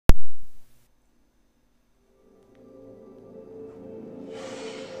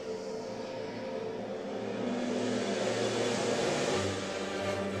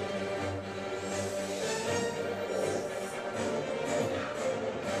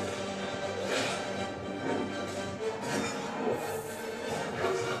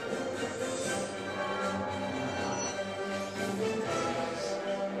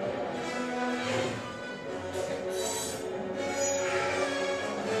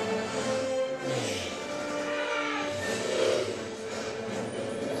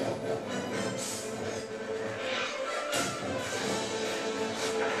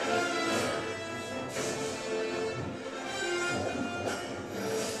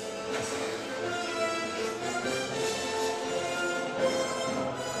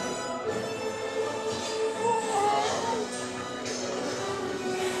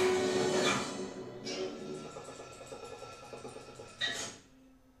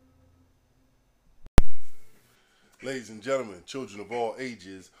Ladies and gentlemen, children of all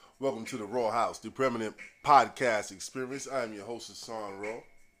ages, welcome to the Raw House, the permanent podcast experience. I am your host, Hassan Raw.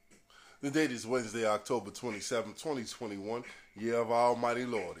 The date is Wednesday, October 27, 2021, year of our almighty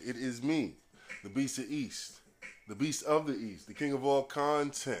Lord. It is me, the Beast of East, the Beast of the East, the King of all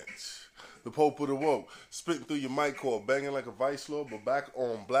content, the Pope of the Woke, spitting through your mic cord, banging like a vice lord, but back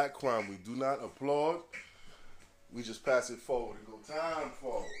on black crime. We do not applaud. We just pass it forward and go time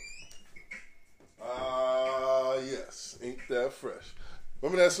forward. Yes. Ain't that fresh.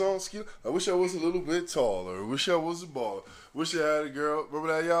 Remember that song, Skeeter? I wish I was a little bit taller. I wish I was a baller. Wish I had a girl.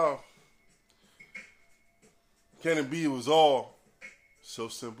 Remember that, y'all? Can it be? It was all so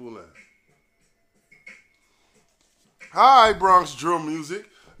simple now. Hi, Bronx drill music.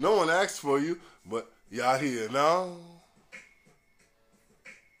 No one asked for you, but y'all here now.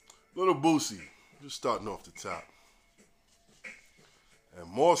 Little Boosie. Just starting off the top. And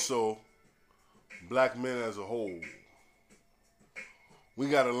more so, black men as a whole. We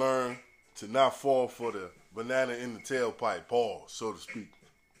got to learn to not fall for the banana in the tailpipe, pause, so to speak.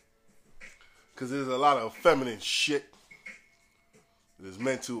 Because there's a lot of feminine shit that is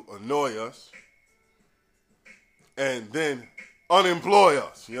meant to annoy us and then unemploy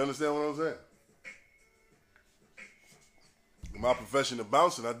us. You understand what I'm saying? In my profession of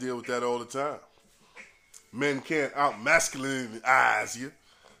bouncing, I deal with that all the time. Men can't out-masculinize you,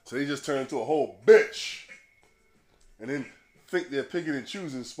 so they just turn into a whole bitch. And then think they're picking and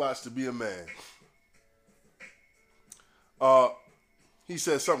choosing spots to be a man. He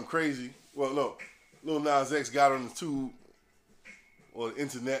said something crazy. Well, look, Lil Nas X got on the tube or the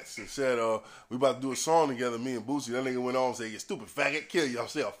internets and said, we about to do a song together, me and Boosie. That nigga went on and said, you stupid faggot, kill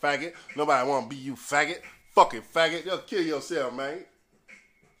yourself, faggot. Nobody want to be you, faggot. Fucking faggot. Just kill yourself, man.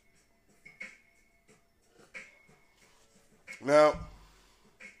 Now,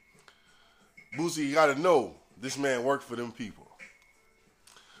 Boosie, you got to know, this man worked for them people.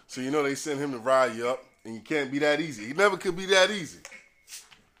 So you know they send him to ride you up, and you can't be that easy. He never could be that easy.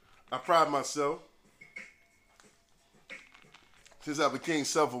 I pride myself, since I became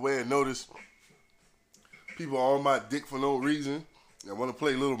self-aware and noticed people are on my dick for no reason and want to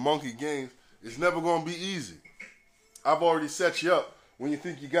play little monkey games, it's never going to be easy. I've already set you up when you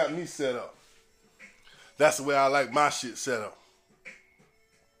think you got me set up. That's the way I like my shit set up.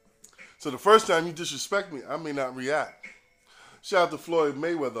 So the first time you disrespect me, I may not react. Shout out to Floyd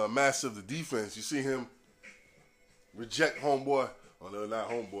Mayweather, a master of the defense. You see him reject homeboy, oh no,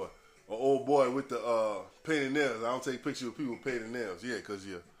 not homeboy, an old boy with the painted nails. I don't take pictures with people with painted nails. Yeah, because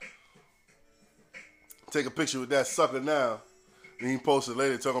you take a picture with that sucker now, and he posted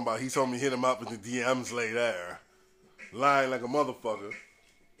later talking about he told me hit him up in the DMs later. Lying like a motherfucker.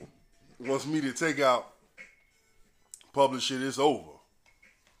 Wants me to take out, publish it, it's over.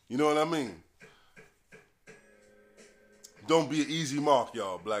 You know what I mean? Don't be an easy mark,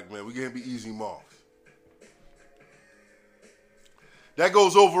 y'all, black men. We can't be easy marks. That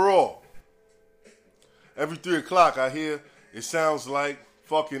goes overall. Every 3 o'clock I hear it sounds like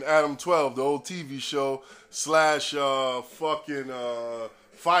fucking Adam 12, the old TV show, slash fucking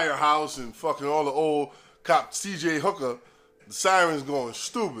Firehouse and fucking all the old cop CJ Hooker. The sirens going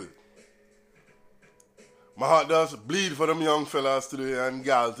stupid. My heart does bleed for them young fellas today and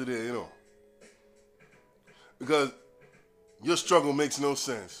gals today, you know. Because your struggle makes no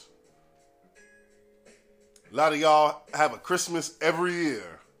sense. A lot of y'all have a Christmas every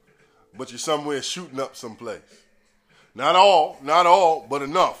year, but you're somewhere shooting up someplace. Not all, but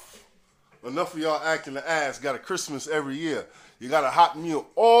enough. Enough of y'all acting the ass got a Christmas every year. You got a hot meal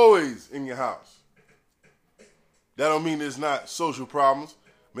always in your house. That don't mean there's not social problems.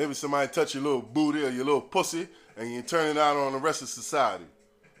 Maybe somebody touch your little booty or your little pussy and you turn it out on the rest of society.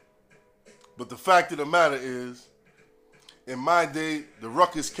 But the fact of the matter is, in my day, the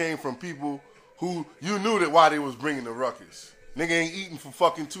ruckus came from people who you knew that why they was bringing the ruckus. Nigga ain't eating for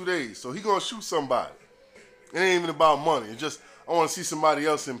fucking 2 days, so he gonna shoot somebody. It ain't even about money. It's just, I want to see somebody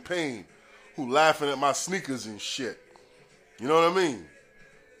else in pain who laughing at my sneakers and shit. You know what I mean?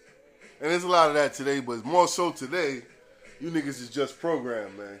 And there's a lot of that today, but more so today, you niggas is just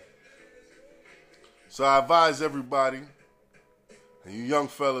programmed, man. So I advise everybody, and you young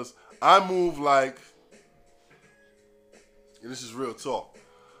fellas, I move like, and this is real talk,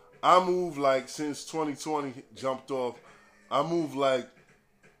 I move like since 2020 jumped off, I move like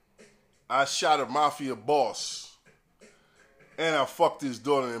I shot a mafia boss, and I fucked his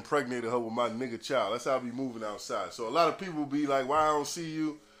daughter and impregnated her with my nigga child. That's how I be moving outside. So a lot of people be like, why I don't see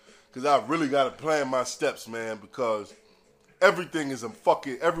you? Because I really got to plan my steps, man, because everywhere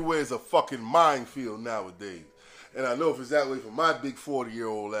is a fucking minefield nowadays. And I know if it's that way for my big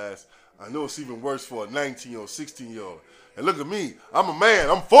 40-year-old ass, I know it's even worse for a 19 or 16-year-old. And look at me. I'm a man.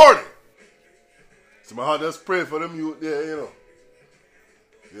 I'm 40. So my heart does pray for them you there, you know.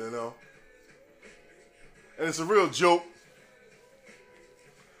 You know. And it's a real joke.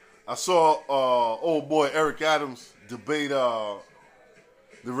 I saw old boy Eric Adams debate the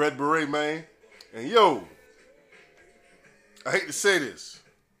Red Beret man. And yo, I hate to say this.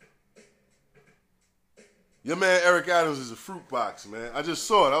 Your man Eric Adams is a fruit box, man. I just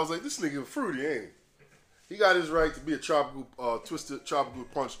saw it. I was like, this nigga fruity, ain't he? He got his right to be a tropical tropical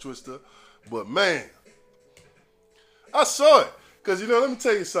punch twister. But man, I saw it. Because, you know, let me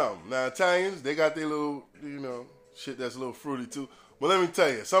tell you something. Now, Italians, they got their little, you know, shit that's a little fruity too. But let me tell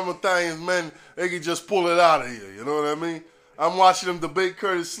you, some Italians, man, they can just pull it out of here. You know what I mean? I'm watching them debate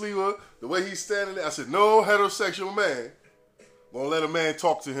Curtis Slewa. The way he's standing there, I said, no heterosexual man gonna let a man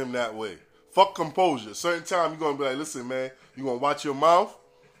talk to him that way. Fuck composure. Certain time you're gonna be like, listen, man, you gonna watch your mouth?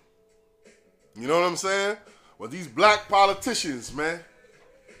 You know what I'm saying? Well, these black politicians, man,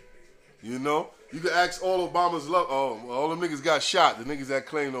 you know, you can ask all Obama's love. Oh, all them niggas got shot. The niggas that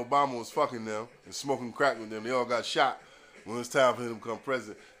claimed Obama was fucking them and smoking crack with them, they all got shot when it's time for him to become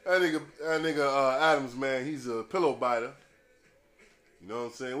president. That nigga Adams, man, he's a pillow biter. You know what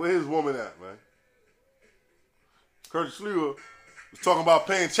I'm saying? Where his woman at, man? Curtis Slewa was talking about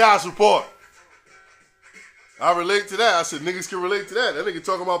paying child support. I relate to that. I said niggas can relate to that. That nigga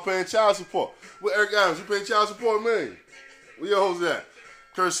talking about paying child support. Where Eric Adams, you pay child support, man? Where your hoes at?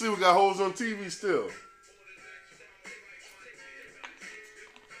 Curtis Slewa got hoes on TV still.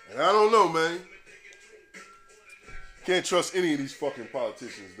 And I don't know, man. Can't trust any of these fucking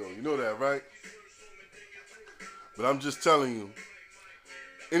politicians, though. You know that, right? But I'm just telling you,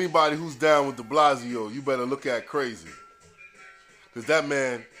 anybody who's down with de Blasio, you better look at crazy. Because that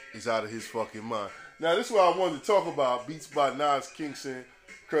man is out of his fucking mind. Now, this is what I wanted to talk about. Beats by Nas Kingston,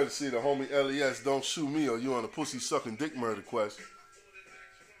 courtesy of the homie LES. Don't shoot me or you on a pussy-sucking dick murder quest.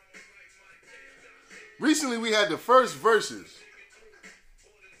 Recently, we had the first verses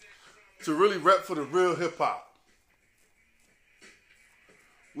to really rep for the real hip-hop.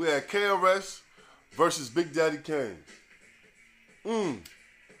 We had KRS versus Big Daddy Kane. And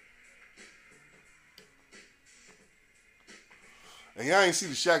y'all ain't see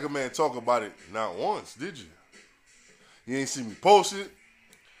the Shaka Man talk about it not once, did you? You ain't see me post it.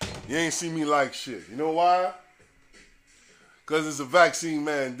 You ain't see me like shit. You know why? Because it's a vaccine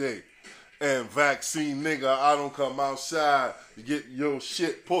mandate. And vaccine nigga, I don't come outside to get your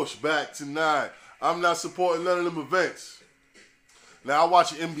shit pushed back tonight. I'm not supporting none of them events. Now, I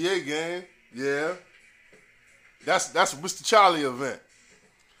watch an NBA game. Yeah. That's a Mr. Charlie event.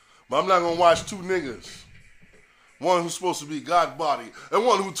 But I'm not going to watch two niggas. One who's supposed to be God body, and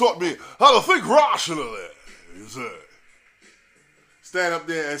one who taught me how to think rationally. Stand up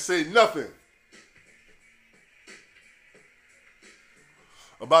there and say nothing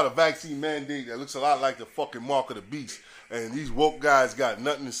about a vaccine mandate that looks a lot like the fucking mark of the beast. And these woke guys got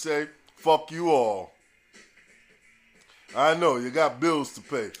nothing to say. Fuck you all. I know, you got bills to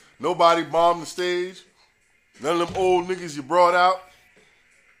pay. Nobody bombed the stage. None of them old niggas you brought out.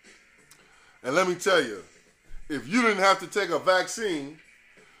 And let me tell you, if you didn't have to take a vaccine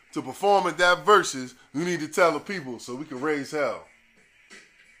to perform at that versus, you need to tell the people so we can raise hell.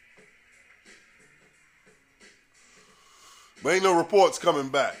 But ain't no reports coming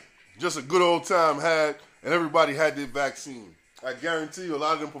back. Just a good old time had, and everybody had their vaccine. I guarantee you a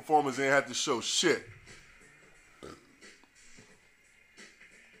lot of them performers ain't had to show shit.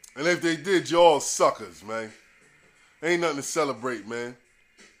 And if they did, you all suckers, man. Ain't nothing to celebrate, man.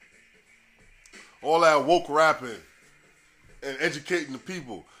 All that woke rapping and educating the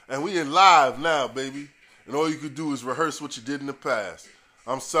people. And we in live now, baby. And all you could do is rehearse what you did in the past.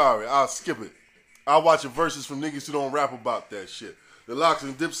 I'm sorry, I'll skip it. I'll watch verses from niggas who don't rap about that shit. The Locks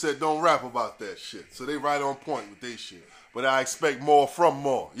and Dipset don't rap about that shit. So they right on point with their shit. But I expect more from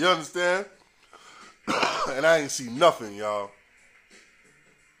more. You understand? And I ain't see nothing, y'all.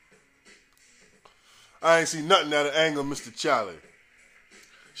 I ain't see nothing that'll anger Mr. Charlie.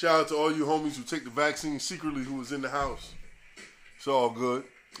 Shout out to all you homies who take the vaccine secretly who was in the house. It's all good.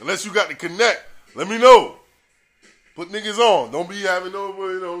 Unless you got to connect, let me know. Put niggas on. Don't be having no,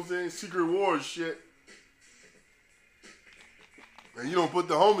 you know what I'm saying, secret wars shit. And you don't put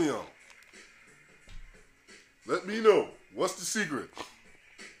the homie on. Let me know. What's the secret?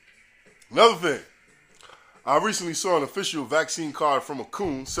 Another thing. I recently saw an official vaccine card from a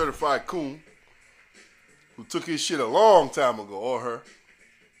coon, certified coon, who took his shit a long time ago, or her.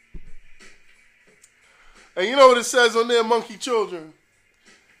 And you know what it says on there, monkey children?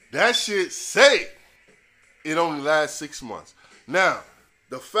 That shit say it only lasts 6 months. Now,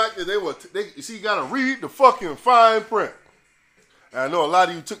 the fact that you see, you got to read the fucking fine print. And I know a lot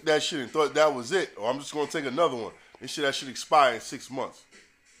of you took that shit and thought that was it. Or I'm just going to take another one. That should expire in 6 months.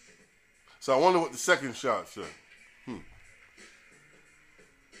 So I wonder what the second shot said.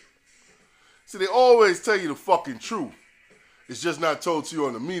 See, they always tell you the fucking truth. It's just not told to you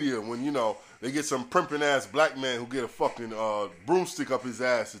on the media when, they get some primping ass black man who get a fucking broomstick up his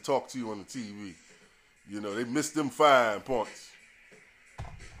ass to talk to you on the TV. They miss them fine points.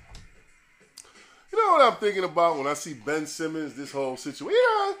 You know what I'm thinking about when I see Ben Simmons, this whole situation?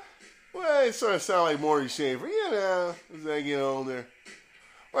 Well, it sort of sound like Maury Schaefer. As I get on there.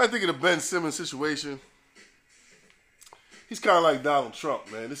 When I think of the Ben Simmons situation, he's kind of like Donald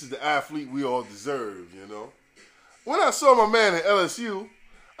Trump, man. This is the athlete we all deserve, When I saw my man at LSU,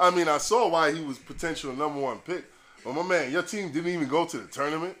 I saw why he was potential #1 pick. But my man, your team didn't even go to the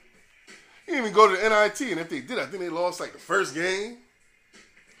tournament. He didn't even go to the NIT. And if they did, I think they lost the first game.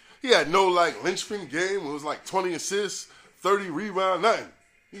 He had no linchpin game. It was 20 assists, 30 rebounds, nothing.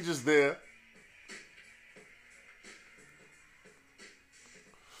 He's just there.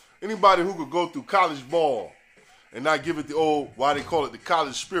 Anybody who could go through college ball and not give it the old, why they call it the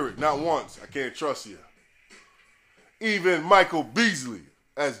college spirit, not once, I can't trust you. Even Michael Beasley,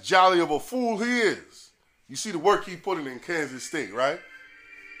 as jolly of a fool he is, you see the work he put in Kansas State, right?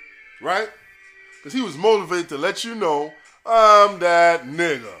 Right? Because he was motivated to let you know, I'm that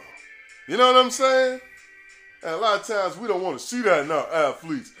nigga. You know what I'm saying? And a lot of times we don't want to see that in our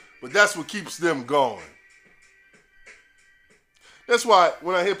athletes, but that's what keeps them going. That's why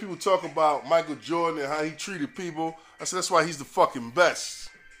when I hear people talk about Michael Jordan and how he treated people, I say that's why he's the fucking best.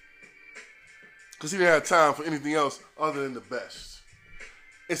 Because he didn't have time for anything else other than the best.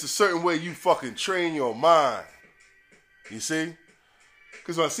 It's a certain way you fucking train your mind. You see?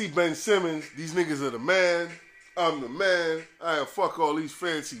 Because when I see Ben Simmons, these niggas are the man. I'm the man. I fuck all these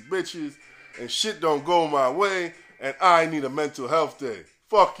fancy bitches. And shit don't go my way. And I need a mental health day.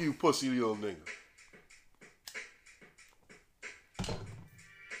 Fuck you, pussy little nigga.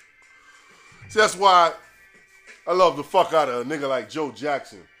 See, that's why I love the fuck out of a nigga like Joe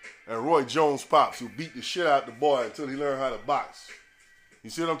Jackson and Roy Jones Pops, who beat the shit out the boy until he learned how to box. You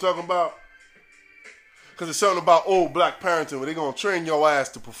see what I'm talking about? Because it's something about old black parenting where they're going to train your ass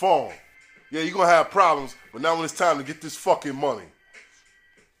to perform. Yeah, you're going to have problems, but now when it's time to get this fucking money.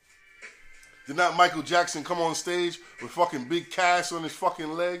 Did not Michael Jackson come on stage with fucking big casts on his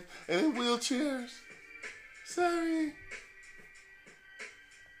fucking leg and in wheelchairs? Sorry.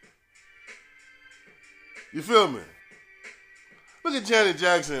 You feel me? Look at Janet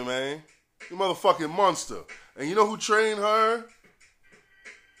Jackson, man. You motherfucking monster. And you know who trained her?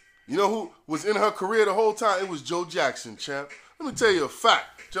 You know who was in her career the whole time? It was Joe Jackson, champ. Let me tell you a fact.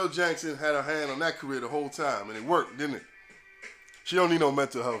 Joe Jackson had her hand on that career the whole time, and it worked, didn't it? She don't need no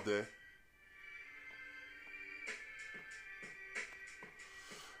mental health there.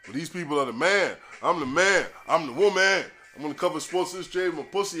 But these people are the man. I'm the man. I'm the woman. I'm going to cover Sports Illustrated with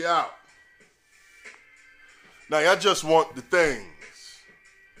my pussy out. Now, y'all just want the things.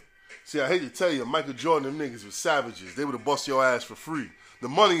 See, I hate to tell you, Michael Jordan, them niggas were savages. They would have bust your ass for free. The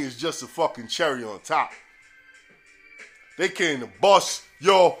money is just a fucking cherry on top. They came to bust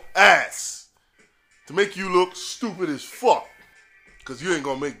your ass to make you look stupid as fuck. Because you ain't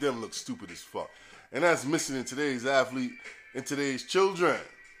going to make them look stupid as fuck. And that's missing in today's athlete, in today's children.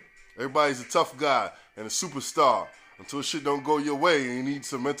 Everybody's a tough guy and a superstar. Until shit don't go your way and you need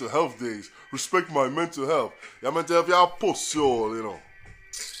some mental health days. Respect my mental health. Y'all mental health, y'all pussy all, you know.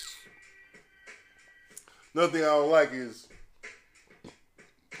 Another thing I don't like is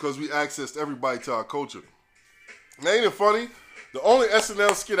because we accessed everybody to our culture. Now, ain't it funny? The only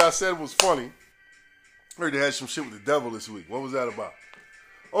SNL skit I said was funny. I heard they had some shit with the devil this week. What was that about?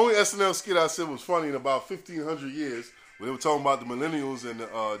 Only SNL skit I said was funny in about 1,500 years when they were talking about the millennials and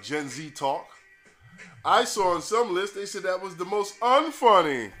the Gen Z talk. I saw on some list, they said that was the most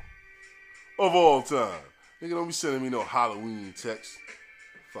unfunny of all time. Nigga, don't be sending me no Halloween text.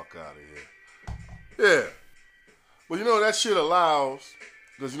 Fuck out of here. Yeah. But you know, that shit allows,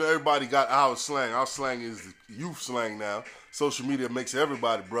 because you know everybody got our slang. Our slang is the youth slang now. Social media makes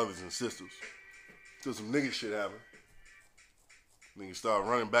everybody brothers and sisters. Till some nigga shit happen. Niggas start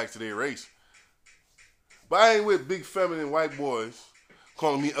running back to their race. But I ain't with big feminine white boys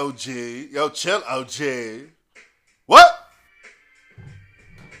calling me OJ. Yo, chill, OJ. What?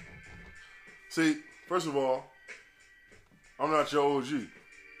 See, first of all, I'm not your OG.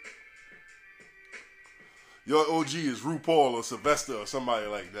 Your OG is RuPaul or Sylvester or somebody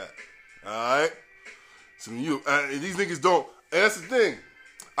like that. Alright? So these niggas don't, and that's the thing.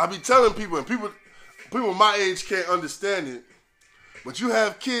 I be telling people, and people, People my age can't understand it, but you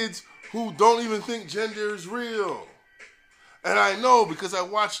have kids who don't even think gender is real. And I know because I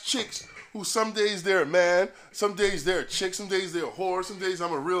watch chicks who some days they're a man, some days they're a chick, some days they're a whore, some days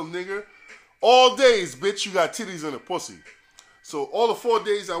I'm a real nigger. All days, bitch, you got titties and a pussy. So all the 4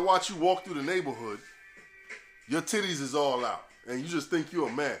 days I watch you walk through the neighborhood, your titties is all out. And you just think you're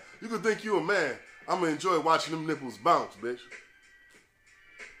a man. You can think you're a man. I'm going to enjoy watching them nipples bounce, bitch.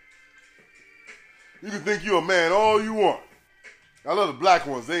 You can think you're a man all you want. I love the black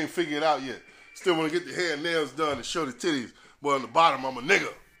ones. They ain't figured it out yet. Still want to get the hair and nails done and show the titties. But on the bottom, I'm a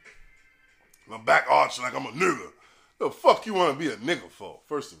nigga. My back arched like I'm a nigga. The fuck you want to be a nigga for,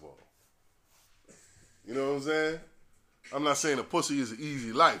 first of all? You know what I'm saying? I'm not saying a pussy is an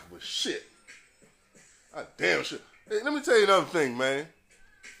easy life, but shit. I damn shit. Hey, let me tell you another thing, man.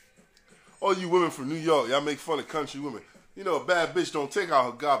 All you women from New York, y'all make fun of country women. You know, a bad bitch don't take out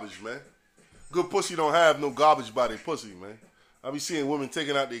her garbage, man. Good pussy don't have no garbage by their pussy, man. I be seeing women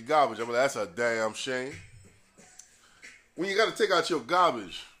taking out their garbage. I'm like, that's a damn shame. When you got to take out your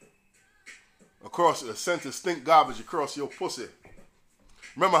garbage, across a center stink garbage across your pussy,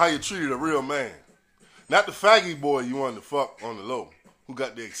 remember how you treated a real man. Not the faggy boy you wanted to fuck on the low, who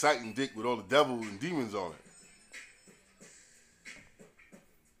got the exciting dick with all the devils and demons on it.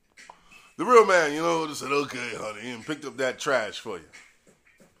 The real man, you know, just said, okay, honey, and picked up that trash for you.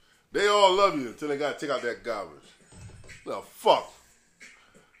 They all love you until they got to take out that garbage. The fuck?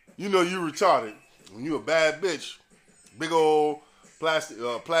 You know you retarded. When you a bad bitch, big old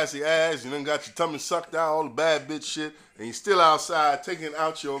plastic ass, you done got your tummy sucked out, all the bad bitch shit, and you still outside taking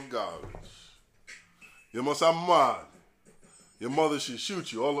out your garbage. You must have mad. Your mother should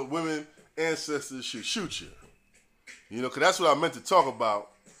shoot you. All the women ancestors should shoot you. You know, because that's what I meant to talk about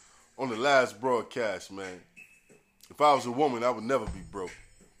on the last broadcast, man. If I was a woman, I would never be broke.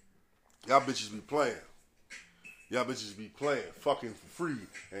 Y'all bitches be playing. Y'all bitches be playing, fucking for free,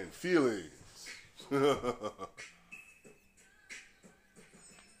 and feelings.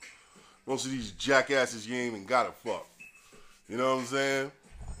 Most of these jackasses you ain't even gotta fuck. You know what I'm saying?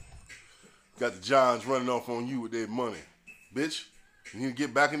 Got the Johns running off on you with their money. Bitch, you need to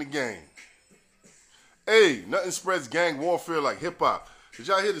get back in the game. Hey, nothing spreads gang warfare like hip-hop. Did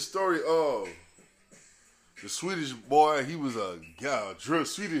y'all hear the story of the Swedish boy? He was a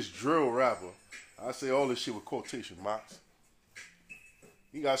Swedish drill rapper. I say all this shit with quotation marks.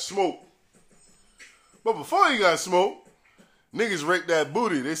 He got smoked. But before he got smoked, niggas raped that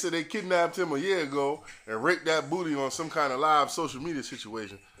booty. They said they kidnapped him a year ago and raped that booty on some kind of live social media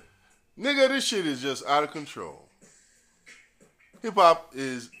situation. Nigga, this shit is just out of control. Hip-hop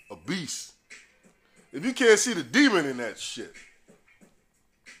is a beast. If you can't see the demon in that shit,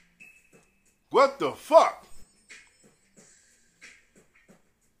 what the fuck?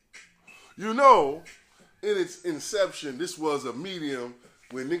 You know, in its inception, this was a medium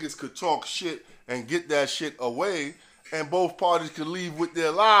where niggas could talk shit and get that shit away, and both parties could leave with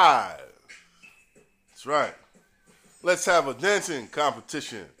their lives. That's right. Let's have a dancing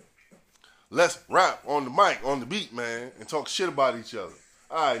competition. Let's rap on the mic, on the beat, man, and talk shit about each other.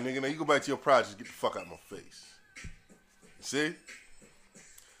 All right, nigga, now you go back to your project, get the fuck out of my face. You see?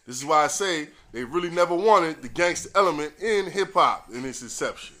 This is why I say they really never wanted the gangster element in hip-hop in its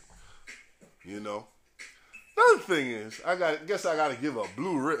inception. You know? Another thing is, I guess I got to give a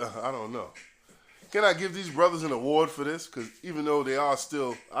I don't know. Can I give these brothers an award for this? Because even though they are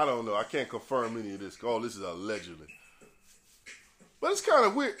still, I don't know, I can't confirm any of this. All this is allegedly. But it's kind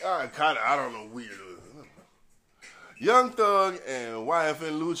of weird. I don't know, weird. Young Thug and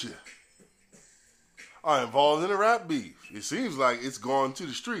YFN Lucha are involved in a rap beef. It seems like it's gone to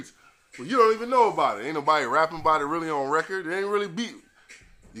the streets. But you don't even know about it. Ain't nobody rapping about it really on record. It ain't really beat.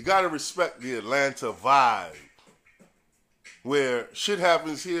 You got to respect the Atlanta vibe. Where shit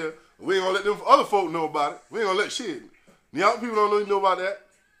happens here, we ain't going to let them other folk know about it. We ain't going to let shit. The other people don't know about that.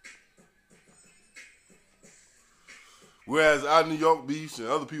 Whereas our New York beefs and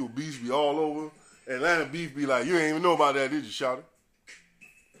other people beefs be all over. Atlanta beef be like, you ain't even know about that, did you, shawty?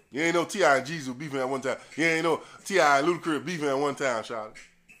 You ain't know T.I. and Jeezy beefing at one time. You ain't know T.I. and Ludacris beefing at one time, shawty.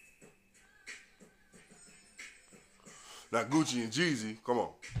 Now Gucci and Jeezy, come on.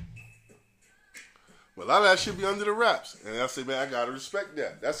 But a lot of that shit be under the wraps. And I say, man, I gotta respect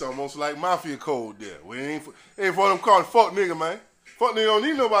that. That's almost like mafia code there. We ain't for them calling fuck nigga, man. Fuck nigga don't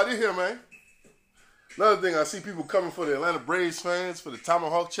need nobody here, man. Another thing, I see people coming for the Atlanta Braves fans, for the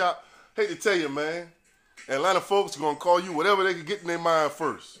tomahawk chop. Hate to tell you, man, Atlanta folks are going to call you whatever they can get in their mind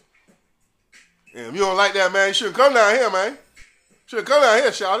first. And if you don't like that, man, you shouldn't come down here, man. Shouldn't come down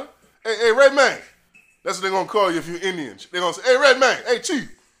here, shouty. Hey, Red Man. That's what they're going to call you if you're Indian. They're going to say, hey, Red Man. Hey,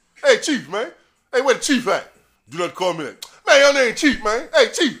 Chief, man. Hey, where the chief at? Do not call me that. Man, your name Chief, man. Hey,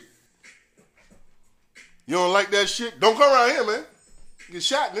 Chief. You don't like that shit? Don't come around here, man. Get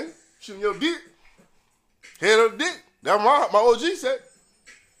shot, nigga. Shooting your dick. Head of the dick. That's my OG said.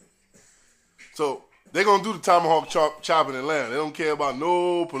 So, they gonna do the tomahawk chop in Atlanta. They don't care about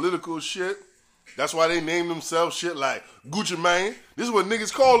no political shit. That's why they name themselves shit like Gucci Mane. This is what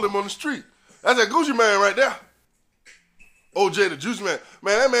niggas call them on the street. That's that Gucci Mane right there. OJ the Juice Man.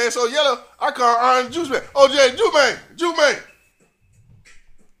 Man, that man so yellow, I call Orange Juice Man. OJ Juice Man. Juice Man.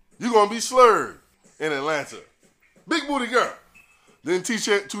 You gonna be slurred in Atlanta. Big booty girl. Then 2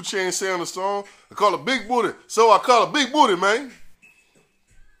 Chainz say on the song, I call her big booty, so I call her big booty, man.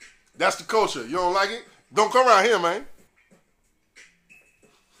 That's the culture. You don't like it? Don't come around here, man.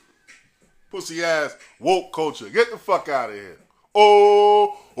 Pussy ass woke culture. Get the fuck out of here.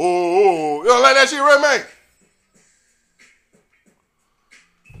 Oh. You don't like that shit, right, man?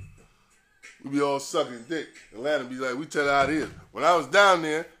 We be all sucking dick. Atlanta be like, we tell her how it is. When I was down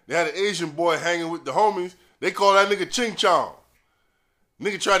there, they had an Asian boy hanging with the homies. They call that nigga Ching Chong.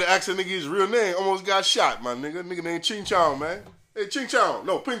 Nigga tried to ask that nigga his real name. Almost got shot, my nigga. Nigga named Ching Chong, man. Hey, Ching Chong.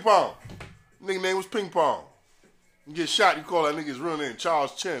 No, Ping Pong. Nigga name was Ping Pong. You get shot, you call that nigga his real name,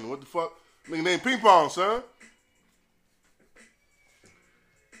 Charles Chen. What the fuck? Nigga named Ping Pong, son.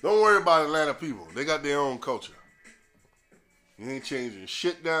 Don't worry about Atlanta people. They got their own culture. You ain't changing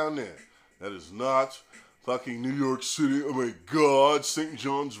shit down there. That is not fucking New York City. Oh my God. St.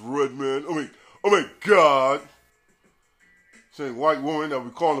 John's Redman. Oh my God. Saying white woman that we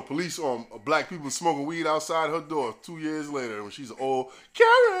calling the police on black people smoking weed outside her door 2 years later when she's old.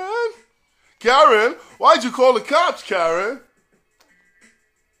 Karen, why'd you call the cops, Karen?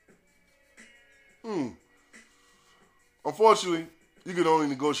 Unfortunately, you can only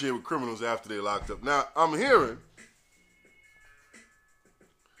negotiate with criminals after they're locked up. Now, I'm hearing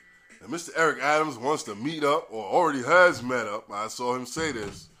that Mr. Eric Adams wants to meet up or already has met up. I saw him say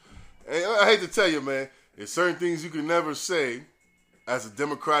this. And I hate to tell you, man, there's certain things you can never say as a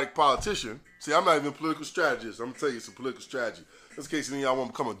Democratic politician. See, I'm not even a political strategist. I'm going to tell you it's a political strategy. Just in case any of y'all want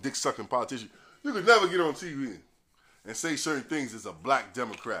to become a dick-sucking politician, you could never get on TV and say certain things as a black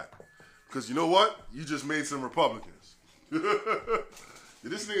Democrat. Because you know what? You just made some Republicans.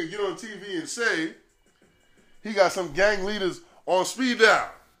 This nigga get on TV and say he got some gang leaders on speed dial.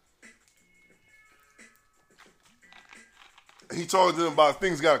 He talking to them about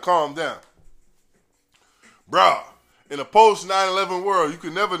things got to calm down. Bruh, in a post 9/11 world, you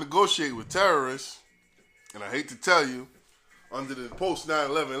can never negotiate with terrorists. And I hate to tell you, under the post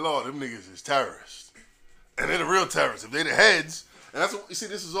 9/11 law, them niggas is terrorists. And they're the real terrorists. If they the heads, and that's what, you see,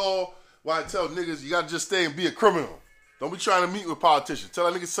 this is all why I tell niggas, you got to just stay and be a criminal. Don't be trying to meet with politicians. Tell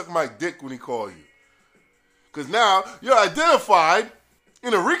that nigga suck my dick when he call you. Because now you're identified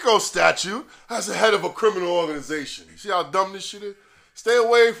in a RICO statute as the head of a criminal organization. You see how dumb this shit is? Stay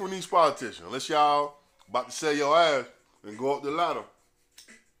away from these politicians unless y'all about to sell your ass and go up the ladder.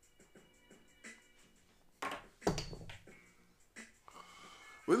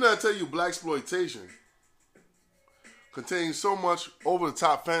 Wouldn't I tell you blaxploitation contains so much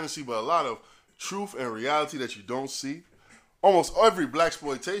over-the-top fantasy but a lot of truth and reality that you don't see? Almost every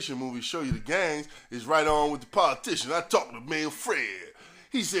blaxploitation movie show you the gangs is right on with the politician. I talked to Mayor Fred.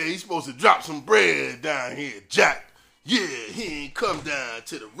 He said he's supposed to drop some bread down here, Jack. Yeah, he ain't come down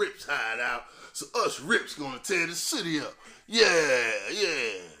to the Rips hideout, so us Rips gonna tear the city up. Yeah.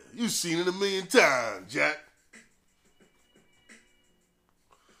 You seen it 1,000,000 times, Jack.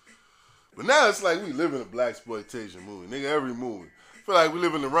 But now it's like we live in a blaxploitation movie. Nigga, every movie. I feel like we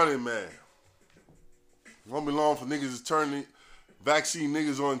live in the Running Man. It won't be long for niggas to turn the vaccine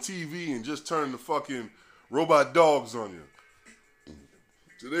niggas on TV and just turn the fucking robot dogs on you.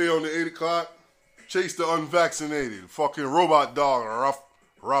 Today on the 8 o'clock, chase the unvaccinated. Fucking robot dog.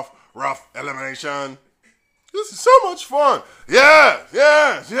 Rough elimination. This is so much fun. Yes.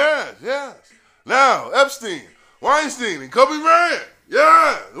 Now, Epstein, Weinstein, and Kobe Bryant.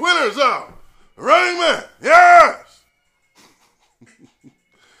 Yeah, the winners are Running Man. Yes.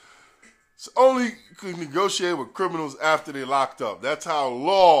 It's only can negotiate with criminals after they're locked up. That's how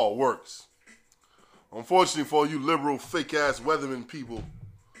law works. Unfortunately for you liberal, fake-ass weatherman people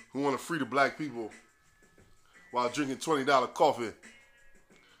who want to free the black people while drinking $20 coffee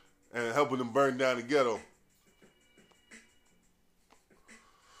and helping them burn down the ghetto.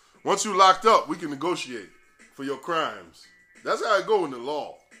 Once you're locked up, we can negotiate for your crimes. That's how it go in the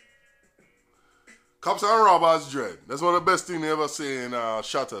law. Cops and robbers dread. That's one of the best things they ever say in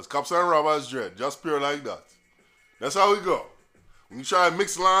Shutters. Cops and robbers dread. Just pure like that. That's how we go. When you try to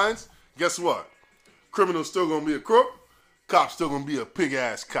mix lines, guess what? Criminal's still going to be a crook. Cop's still going to be a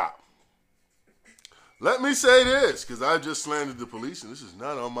pig-ass cop. Let me say this, because I just slandered the police, and this is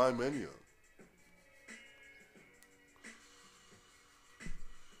not on my menu.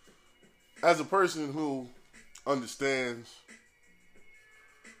 As a person who understands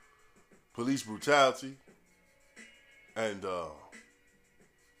police brutality and the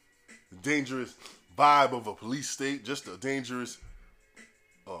dangerous vibe of a police state, just a dangerous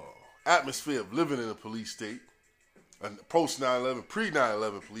atmosphere of living in a police state, and post 9/11, pre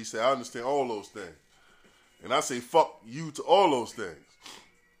 9/11 police state, I understand all those things. And I say fuck you to all those things.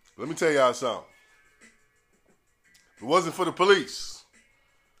 Let me tell y'all something. If it wasn't for the police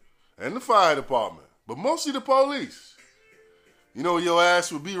and the fire department, but mostly the police, you know where your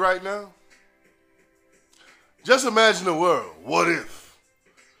ass would be right now? Just imagine a world. What if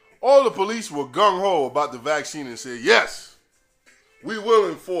all the police were gung-ho about the vaccine and said, yes, we will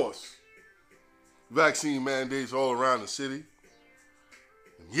enforce vaccine mandates all around the city?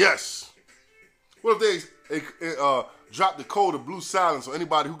 Yes. What if they drop the code of blue silence on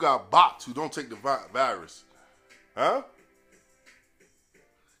anybody who got bopped who don't take the virus? Huh?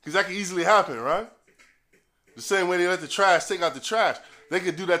 Because that can easily happen, right? The same way they let the trash take out the trash. They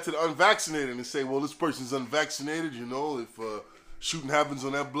could do that to the unvaccinated and say, well, this person's unvaccinated, you know, if shooting happens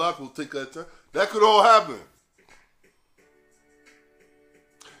on that block, we'll take that time. That could all happen.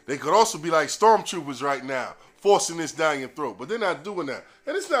 They could also be like stormtroopers right now, forcing this down your throat. But they're not doing that.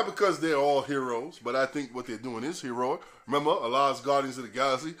 And it's not because they're all heroes, but I think what they're doing is heroic. Remember, Allah's Guardians of the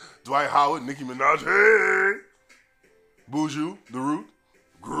Galaxy, Dwight Howard, Nicki Minaj, hey! Buju, The Root,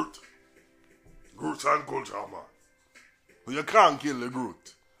 Groot and Gojama. You can't kill the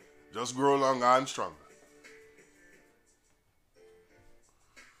Groot. Just grow longer and stronger.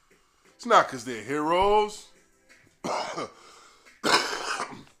 It's not because they're heroes.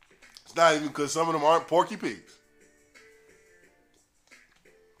 It's not even because some of them aren't Porky Pigs.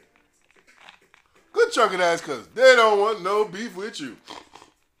 Good chunk of that's because they don't want no beef with you.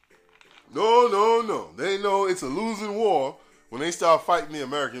 No. They know it's a losing war when they start fighting the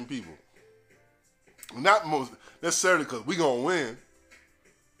American people. Not most necessarily because we going to win.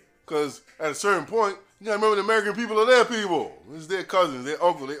 Because at a certain point, you got to remember the American people are their people. It's their cousins, their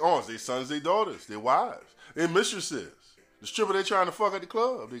uncles, their aunts, their sons, their daughters, their wives, their mistresses. The stripper they trying to fuck at the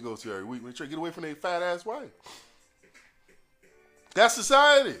club they go to every week when they try to get away from their fat ass wife. That's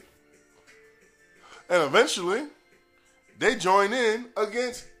society. And eventually, they join in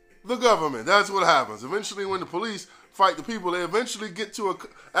against the government. That's what happens. Eventually, when the police fight the people, they eventually get to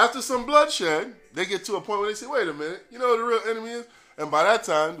after some bloodshed, they get to a point where they say, wait a minute, you know what the real enemy is? And by that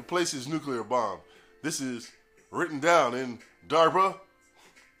time, the place is nuclear bomb. This is written down in DARPA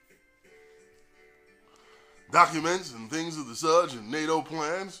documents and things of the such and NATO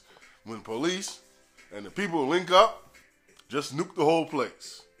plans. When police and the people link up, just nuke the whole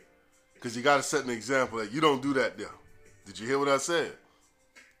place. Because you got to set an example that you don't do that there. Did you hear what I said?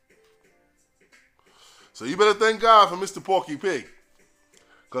 So you better thank God for Mr. Porky Pig.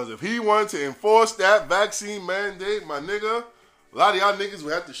 Because if he wanted to enforce that vaccine mandate, my nigga, a lot of y'all niggas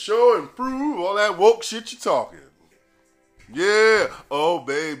would have to show and prove all that woke shit you talking. Yeah. Oh,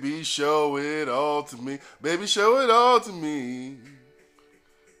 baby, show it all to me. Baby, show it all to me.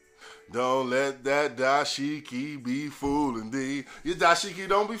 Don't let that dashiki be fooling thee. Your dashiki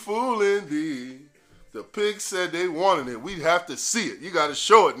don't be fooling thee. The pigs said they wanted it. We'd have to see it. You got to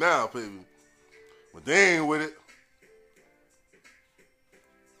show it now, baby. But they ain't with it.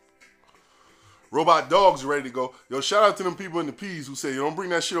 Robot dogs are ready to go. Yo, shout out to them people in the P's who say, yo, don't bring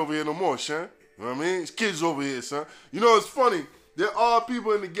that shit over here no more, son. You know what I mean? It's kids over here, son. You know, it's funny. There are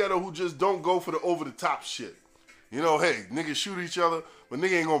people in the ghetto who just don't go for the over-the-top shit. You know, hey, niggas shoot each other, but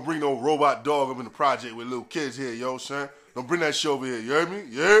nigga ain't gonna bring no robot dog up in the project with little kids here, yo, son. Don't bring that shit over here, you heard me?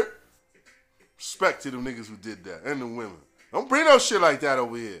 Yeah? Respect to them niggas who did that, and the women. Don't bring no shit like that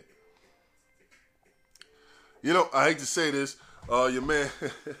over here. You know, I hate to say this, your man,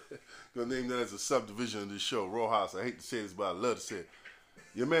 gonna name that as a subdivision of this show, Rojas. I hate to say this, but I love to say it.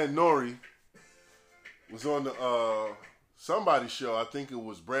 Your man Nori was on the somebody's show. I think it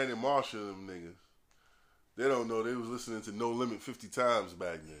was Brandon Marshall and them niggas. They don't know. They was listening to No Limit 50 times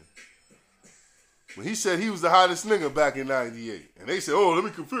back then. When he said he was the hottest nigga back in 98. And they said, oh, let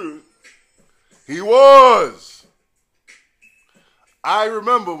me confirm. He was. I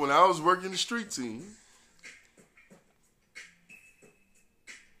remember when I was working the street team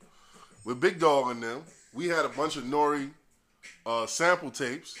with Big Dog and them, we had a bunch of Nori sample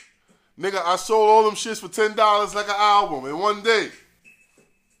tapes. Nigga, I sold all them shits for $10 like an album in one day.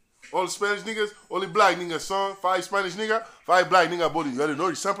 All the Spanish niggas, all the black niggas, son. 5 Spanish niggas, 5 black niggas, body. You gotta know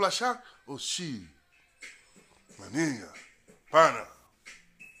the sample I shot? Oh, she. My nigga. Pana.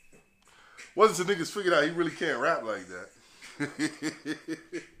 Once the niggas figured out he really can't rap like that.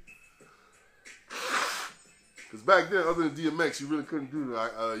 Because back then, other than DMX, you really couldn't do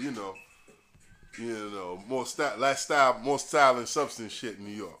more style and substance shit in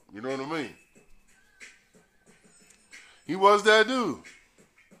New York. You know what I mean? He was that dude.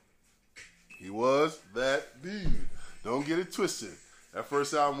 He was that dude. Don't get it twisted. That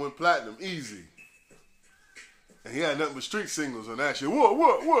first album went platinum, easy. And he had nothing but street singles on that shit.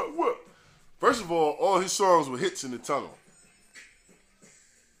 What? First of all his songs were hits in the tunnel.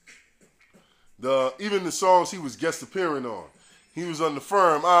 Even the songs he was guest appearing on. He was on The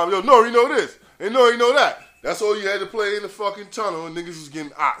Firm. Yo, Nori know this. And Nori know that. That's all you had to play in the fucking tunnel and niggas was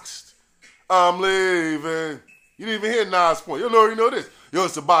getting oxed. I'm leaving. You didn't even hear Nas' point. Yo, Nori know this. Yo,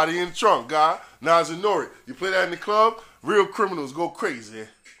 it's the body in the trunk, guy. Nas and Nori. You play that in the club, real criminals go crazy.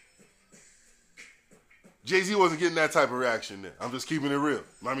 Jay-Z wasn't getting that type of reaction then. I'm just keeping it real.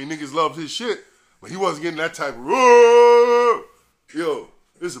 I mean, niggas loved his shit, but he wasn't getting that type of, whoa! Yo,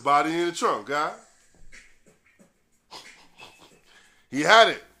 it's the body in the trunk, guy. He had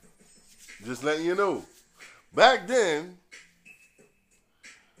it. Just letting you know. Back then,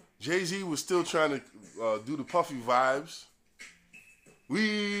 Jay-Z was still trying to do the Puffy vibes.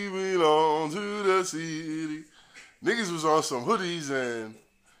 We belong to the city. Niggas was on some hoodies and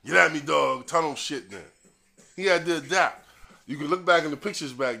get at me, dog, tunnel shit then. He had to adapt. You can look back in the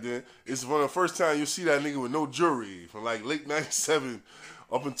pictures back then. It's one of the first time you see that nigga with no jewelry from like late 97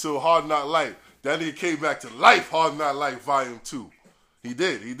 up until Hard Knock Life. That nigga came back to life, Hard Knock Life Volume 2. He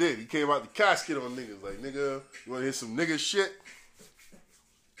did. He came out the casket on niggas. Like, nigga, you want to hear some nigga shit?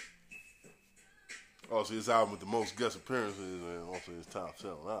 Also, his album with the most guest appearances and also his top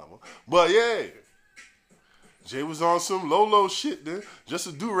selling album. But yeah, Jay was on some low shit then. Just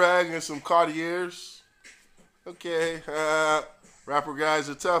a do-rag and some Cartiers. Okay, rapper guys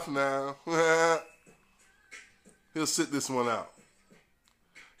are tough now. He'll sit this one out.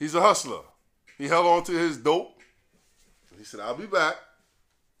 He's a hustler. He held on to his dope. He said, I'll be back.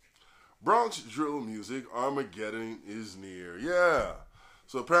 Bronx drill music, Armageddon is near. Yeah.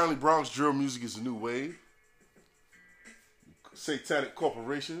 So apparently Bronx drill music is a new wave. Satanic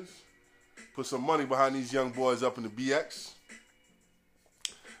corporations put some money behind these young boys up in the BX.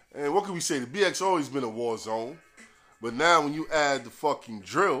 And what can we say? The BX always been a war zone. But now when you add the fucking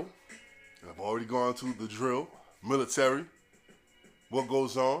drill, and I've already gone to the drill, military, what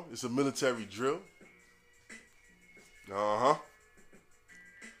goes on? It's a military drill. Uh-huh.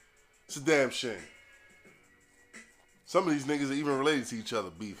 It's a damn shame. Some of these niggas are even related to each other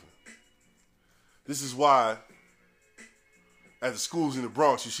beefing. This is why at the schools in the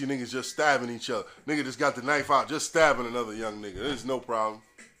Bronx, you see niggas just stabbing each other. Nigga just got the knife out, just stabbing another young nigga. There's no problem.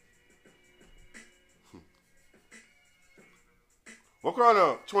 What kind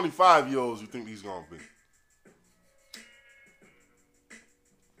of 25-year-olds you think these gonna be?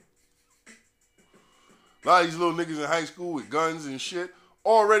 A lot of these little niggas in high school with guns and shit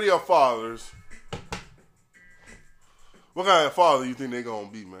already are fathers. What kind of father you think they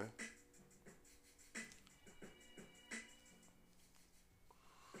gonna be, man?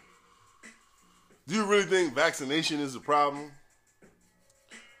 Do you really think vaccination is the problem?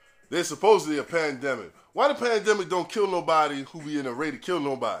 There's supposedly a pandemic. Why the pandemic don't kill nobody who be in a raid to kill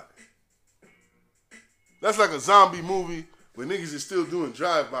nobody? That's like a zombie movie where niggas is still doing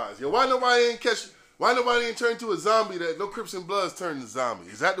drive-bys. Yo, why nobody ain't turned to a zombie that no Crips and Bloods turned to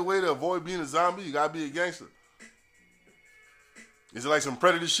zombie? Is that the way to avoid being a zombie? You gotta be a gangster. Is it like some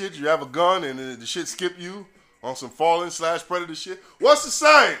Predator shit? You have a gun and the shit skip you on some Fallen/Predator shit? What's the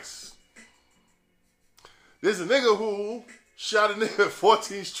science? There's a nigga who shot a nigga at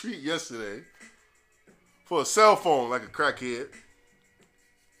 14th Street yesterday for a cell phone like a crackhead.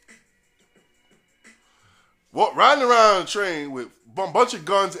 Riding around a train with a bunch of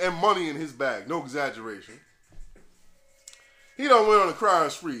guns and money in his bag. No exaggeration. He done went on a crime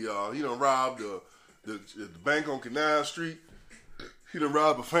spree, y'all. He done robbed the bank on Canal Street. He done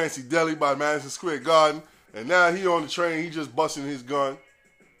robbed a fancy deli by Madison Square Garden. And now he on the train, he just busting his gun.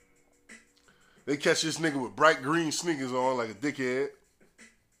 They catch this nigga with bright green sneakers on like a dickhead.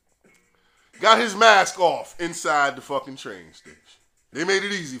 Got his mask off inside the fucking train station. They made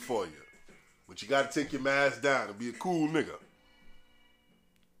it easy for you. But you got to take your mask down and be a cool nigga.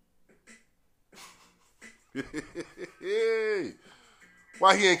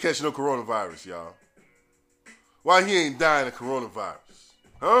 Why he ain't catching no coronavirus, y'all? Why he ain't dying of coronavirus?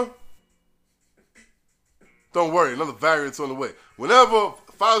 Huh? Don't worry, another variant's on the way. Whenever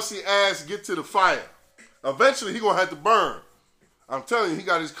Fauci ass get to the fire, eventually he gonna have to burn. I'm telling you, he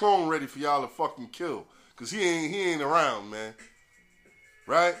got his clone ready for y'all to fucking kill. Cause he ain't around, man.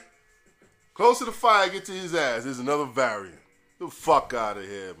 Right? Closer the fire get to his ass. There's another variant. Get the fuck out of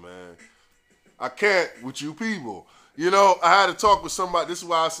here, man. I can't with you people. You know, I had to talk with somebody. This is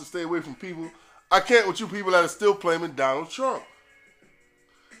why I should stay away from people. I can't with you people that are still claiming Donald Trump.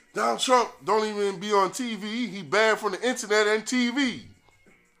 Donald Trump don't even be on TV. He banned from the internet and TV.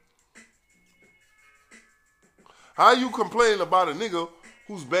 How you complaining about a nigga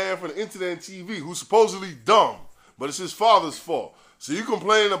who's banned from the internet and TV, who's supposedly dumb, but it's his father's fault? So you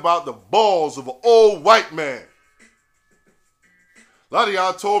complaining about the balls of an old white man. A lot of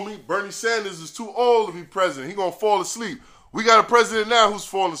y'all told me Bernie Sanders is too old to be president. He gonna fall asleep. We got a president now who's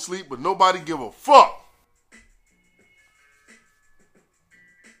falling asleep, but nobody give a fuck.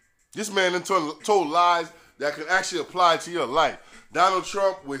 This man done told lies that can actually apply to your life. Donald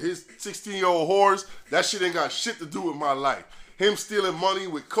Trump with his 16-year-old whores, that shit ain't got shit to do with my life. Him stealing money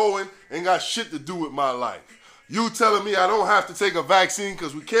with Cohen ain't got shit to do with my life. You telling me I don't have to take a vaccine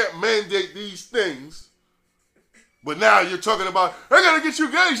because we can't mandate these things. But now you're talking about, I gotta get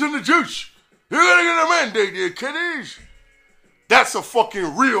you guys on the juice. You gotta get a mandate there, kiddies. That's a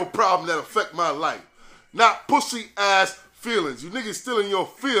fucking real problem that affect my life. Not pussy ass feelings. You niggas still in your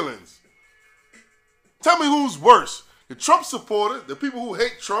feelings. Tell me who's worse. The Trump supporters, the people who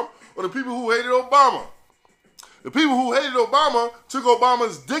hate Trump, or the people who hated Obama. The people who hated Obama took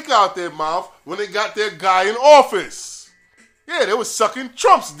Obama's dick out their mouth when they got their guy in office. Yeah, they was sucking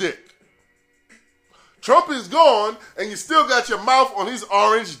Trump's dick. Trump is gone, and you still got your mouth on his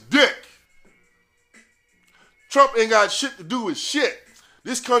orange dick. Trump ain't got shit to do with shit.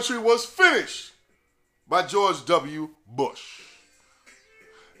 This country was finished by George W. Bush.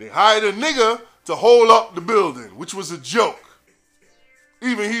 They hired a nigga to hold up the building, which was a joke.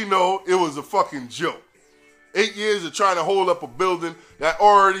 Even he know it was a fucking joke. 8 years of trying to hold up a building that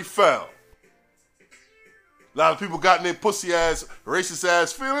already fell. A lot of people got in their pussy ass, racist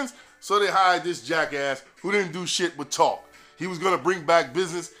ass feelings, so they hired this jackass who didn't do shit but talk. He was going to bring back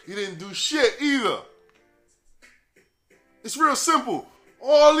business. He didn't do shit either. It's real simple.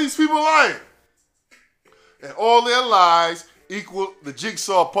 All these people lying. And all their lies equal the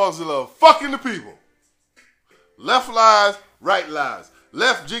jigsaw puzzle of fucking the people. Left lies, right lies.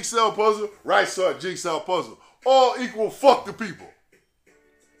 Left jigsaw puzzle, right jigsaw puzzle. All equal fuck the people.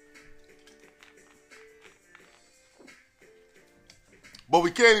 But we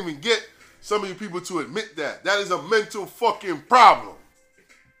can't even get some of you people to admit that. That is a mental fucking problem.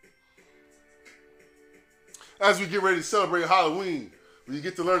 As we get ready to celebrate Halloween, when you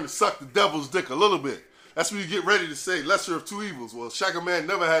get to learn to suck the devil's dick a little bit, that's when you get ready to say lesser of two evils. Well, Shaka Man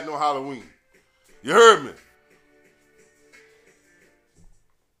never had no Halloween. You heard me?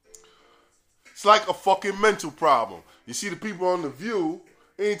 It's like a fucking mental problem. You see the people on The View,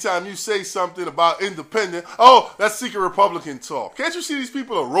 anytime you say something about independent, oh, that's secret Republican talk. Can't you see these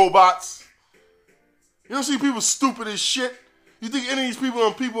people are robots? You don't see people stupid as shit? You think any of these people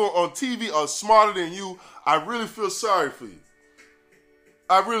on TV are smarter than you? I really feel sorry for you.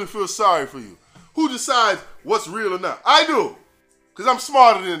 I really feel sorry for you. Who decides what's real or not? I do. Because I'm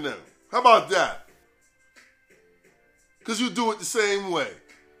smarter than them. How about that? Because you do it the same way.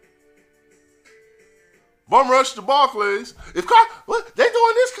 Bum rush to Barclays. If what? They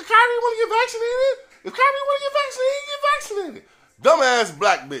doing this because Kyrie want to get vaccinated? If Kyrie want to get vaccinated, he get vaccinated. Dumbass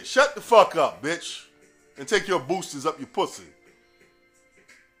black bitch. Shut the fuck up, bitch. And take your boosters up your pussy.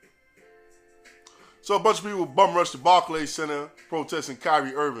 So a bunch of people bum rushed the Barclays Center protesting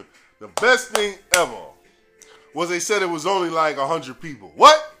Kyrie Irving. The best thing ever was they said it was only like 100 people.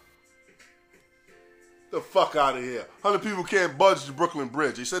 What? The fuck out of here. 100 people can't budge the Brooklyn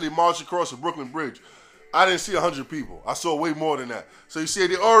Bridge. They said they marched across the Brooklyn Bridge. I didn't see 100 people. I saw way more than that. So you see,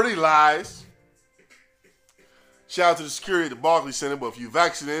 they already lies. Shout out to the security at the Barclays Center, but if you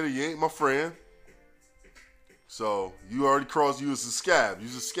vaccinated, you ain't my friend. So you already crossed, you as a scab.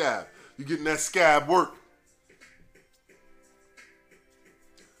 You's a scab. You getting that scab work.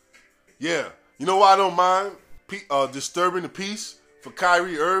 Yeah. You know why I don't mind disturbing the peace for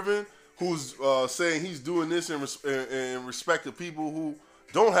Kyrie Irving, who's saying he's doing this in respect to people who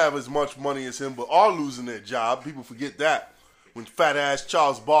don't have as much money as him but are losing their job. People forget that. When fat-ass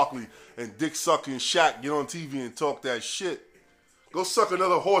Charles Barkley and dick-sucking Shaq get on TV and talk that shit. Go suck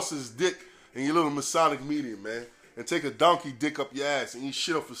another horse's dick in your little Masonic meeting, man. And take a donkey dick up your ass and eat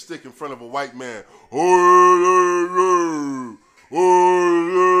shit off a stick in front of a white man.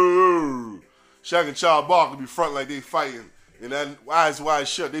 Shaq and Charles Barkley be front like they fighting. And that eyes wide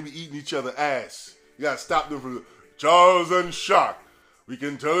shut, they be eating each other ass. You gotta stop them from Charles and Shaq. We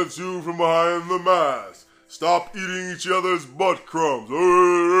can tell it's you from behind the mask. Stop eating each other's butt crumbs.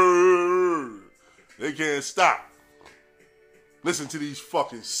 They can't stop. Listen to these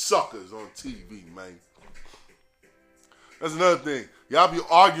fucking suckers on TV, man. That's another thing. Y'all be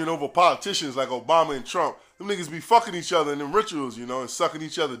arguing over politicians like Obama and Trump. Them niggas be fucking each other in them rituals, you know, and sucking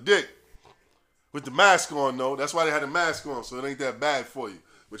each other dick. With the mask on, though. That's why they had the mask on, so it ain't that bad for you.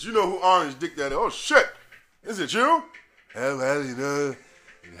 But you know who orange dick that is. Oh, shit. Is it you? Well, you know,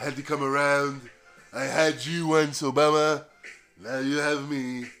 you had to come around. I had you once, Obama. Now you have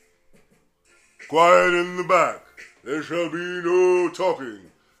me. Quiet in the back. There shall be no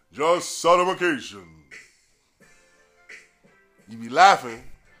talking. Just sodomication. You be laughing,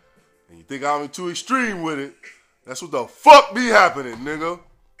 and you think I'm too extreme with it. That's what the fuck be happening, nigga.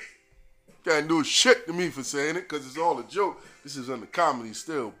 Can't do shit to me for saying it, because it's all a joke. This is under comedy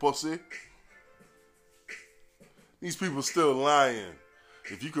still, pussy. These people still lying.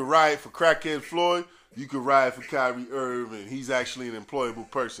 If you could riot for crackhead Floyd, you could riot for Kyrie Irving. He's actually an employable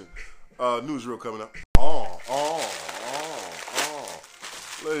person. Newsreel coming up.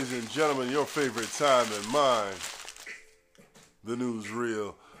 Ladies and gentlemen, your favorite time and mine. The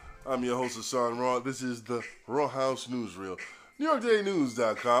Newsreel. I'm your host, Hassan Raw. This is the Raw House Newsreel.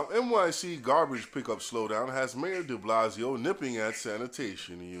 NewYorkDailyNews.com. NYC garbage pickup slowdown has Mayor de Blasio nipping at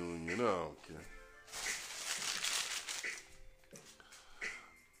sanitation union. Okay.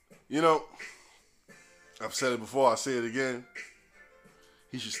 You know, I've said it before, I'll say it again.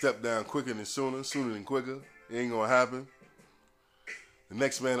 He should step down quicker than sooner than quicker. It ain't gonna happen. The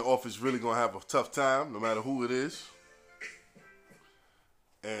next man in office really gonna have a tough time, no matter who it is.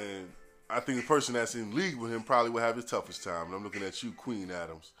 And I think the person that's in league with him probably will have the toughest time. And I'm looking at you, Queen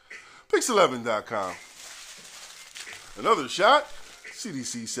Adams. Pix11.com. Another shot.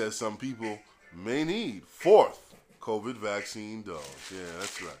 CDC says some people may need fourth COVID vaccine dose. Yeah,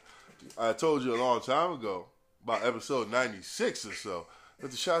 that's right. I told you a long time ago, about episode 96 or so,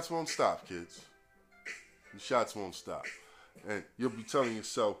 that the shots won't stop, kids. The shots won't stop. And you'll be telling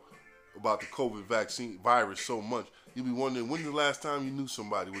yourself about the COVID vaccine virus so much, you'll be wondering, when's the last time you knew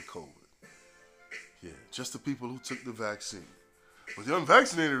somebody with COVID? Yeah, just the people who took the vaccine. But the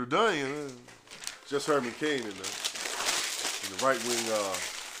unvaccinated are dying. Just Herman Cain and the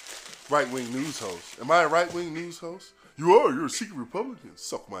right-wing news host. Am I a right-wing news host? You are. You're a secret Republican.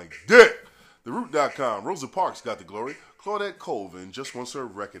 Suck my dick. TheRoot.com. Rosa Parks got the glory. Claudette Colvin just wants her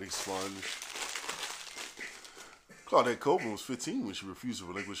record expunged. Claudette Colvin was 15 when she refused to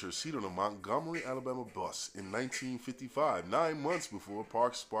relinquish her seat on a Montgomery, Alabama bus in 1955, 9 months before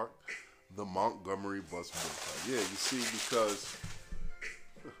Parks sparked the Montgomery bus boycott. Yeah, you see, because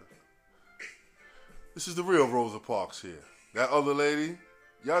this is the real Rosa Parks here. That other lady,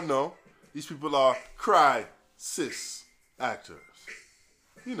 y'all know, these people are cis actors.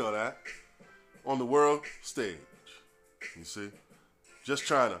 You know that. On the world stage. You see? Just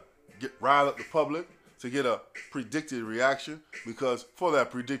trying to rile up the public to get a predicted reaction, because for that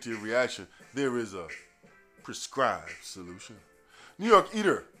predicted reaction, there is a prescribed solution.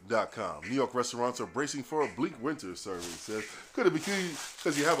 NewYorkEater.com. New York restaurants are bracing for a bleak winter, survey says. Could it be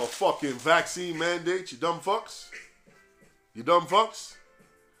because you have a fucking vaccine mandate, you dumb fucks? You dumb fucks?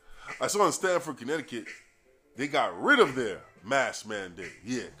 I saw in Stamford, Connecticut, they got rid of their mask mandate.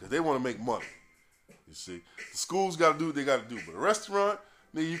 Yeah, because they want to make money. You see? The schools got to do what they got to do. But a restaurant,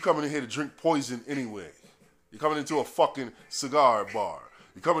 nigga, you coming in here to drink poison anyway. You're coming into a fucking cigar bar.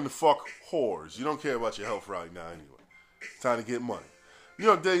 You're coming to fuck whores. You don't care about your health right now anyway. Time to get money.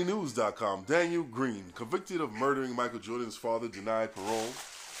 NewYorkDailyNews.com. Daniel Green, convicted of murdering Michael Jordan's father, denied parole.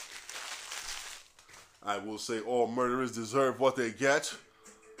 I will say all murderers deserve what they get.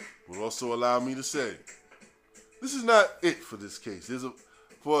 Will also allow me to say, this is not it for this case.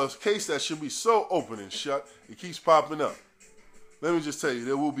 For a case that should be so open and shut, it keeps popping up. Let me just tell you,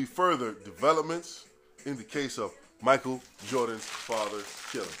 there will be further developments in the case of Michael Jordan's father's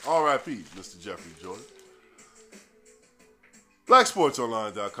killing. R.I.P. Mr. Jeffrey Jordan.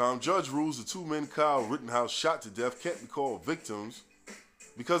 BlackSportsOnline.com. Judge rules the two men Kyle Rittenhouse shot to death can't be called victims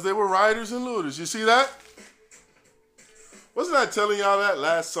because they were rioters and looters. You see that? Wasn't I telling y'all that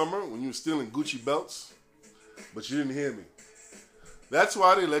last summer when you were stealing Gucci belts? But you didn't hear me. That's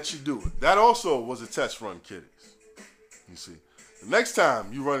why they let you do it. That also was a test run, kiddies. You see. The next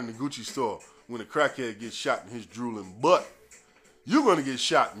time you run in the Gucci store when a crackhead gets shot in his drooling butt, you're going to get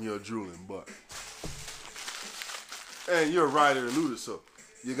shot in your drooling butt. And you're a rioter and looter, so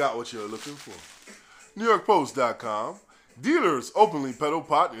you got what you're looking for. NewYorkPost.com. Dealers openly peddle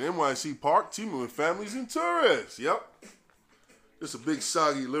pot in NYC Park, teaming with families and tourists. Yep. Just a big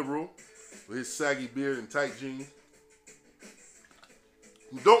soggy liberal with his saggy beard and tight jeans.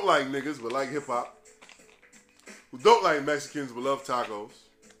 Who don't like niggas but like hip-hop. Who don't like Mexicans but love tacos.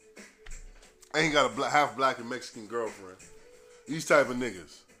 Ain't got a half black and Mexican girlfriend. These type of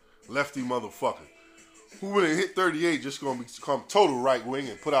niggas. Lefty motherfucker. Who when they hit 38 just gonna become total right wing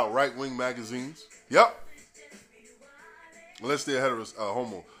and put out right wing magazines. Yep. Unless they're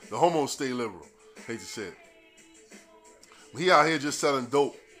homo. The homos stay liberal. Hate to say it. He out here just selling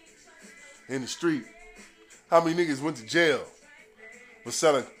dope in the street. How many niggas went to jail for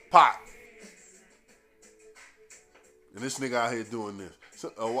selling pot? And this nigga out here doing this. So,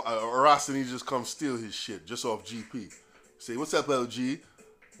 Rastani just come steal his shit just off GP. Say, what's up, LG?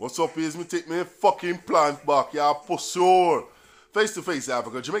 What's up is me take me fucking plant back, y'all pussy. Face-to-face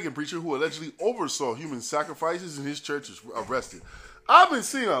Africa, Jamaican preacher who allegedly oversaw human sacrifices in his church is arrested. I've been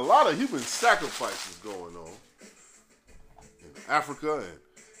seeing a lot of human sacrifices going on in Africa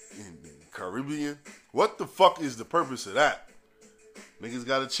and in the Caribbean. What the fuck is the purpose of that? Niggas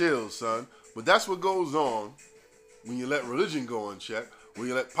gotta chill, son. But that's what goes on when you let religion go unchecked, when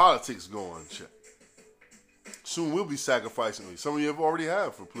you let politics go unchecked. Soon we'll be sacrificing these. Some of you have already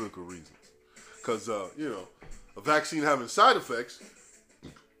have for political reasons. Because, a vaccine having side effects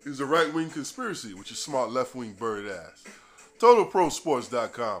is a right-wing conspiracy, which is smart left-wing bird ass.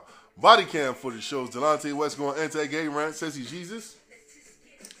 TotalProSports.com. Body cam footage shows Delonte West going anti-gay rant, says he's Jesus.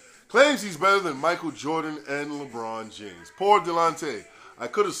 Claims he's better than Michael Jordan and LeBron James. Poor Delonte. I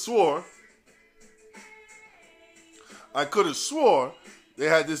could have swore they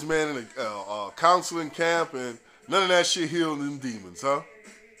had this man in a counseling camp and none of that shit healed them demons, huh?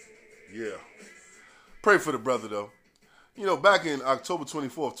 Yeah. Pray for the brother, though. You know, back in October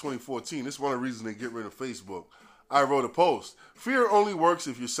 24th, 2014, this is one of the reasons they get rid of Facebook. I wrote a post. Fear only works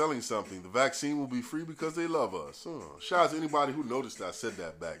if you're selling something. The vaccine will be free because they love us. Shout out to anybody who noticed that I said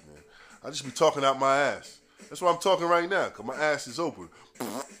that back then. I just be talking out my ass. That's why I'm talking right now, because my ass is open.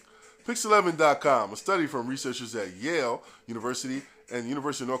 Pix11.com, a study from researchers at Yale University and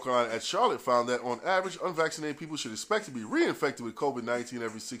University of North Carolina at Charlotte found that on average, unvaccinated people should expect to be reinfected with COVID-19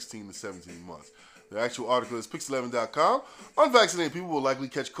 every 16 to 17 months. The actual article is Pix11.com. Unvaccinated people will likely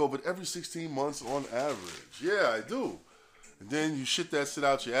catch COVID every 16 months on average. Yeah, I do. And then you shit that shit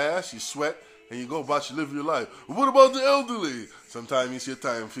out your ass, you sweat, and you go about live your life. But what about the elderly? Sometimes it's your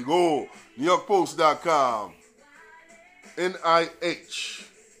time to go. NewYorkPost.com. NIH,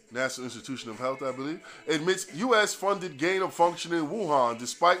 National Institution of Health, I believe, admits U.S.-funded gain of function in Wuhan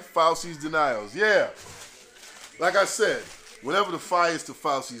despite Fauci's denials. Yeah. Like I said, whenever the fire is to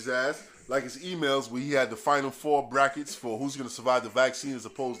Fauci's ass, like his emails where he had the final 4 brackets for who's going to survive the vaccine as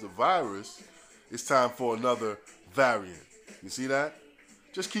opposed to virus, it's time for another variant. You see that?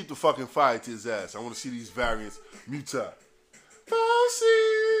 Just keep the fucking fire to his ass. I want to see these variants mutate.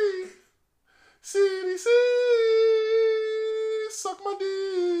 Fauci, CDC, suck my dick.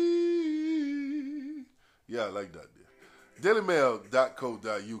 Yeah, I like that there.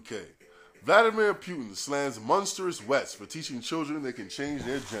 DailyMail.co.uk. Vladimir Putin slams monstrous West for teaching children they can change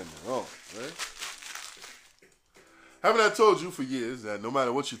their gender. Oh, right? Haven't I told you for years that no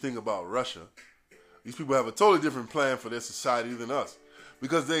matter what you think about Russia, these people have a totally different plan for their society than us.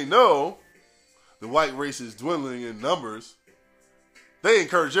 Because they know the white race is dwindling in numbers, they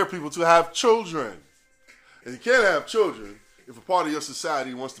encourage their people to have children. And you can't have children if a part of your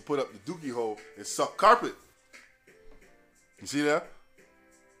society wants to put up the dookie hole and suck carpet. You see that?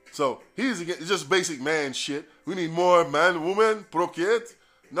 So, it's just basic man shit. We need more man, woman, procreate.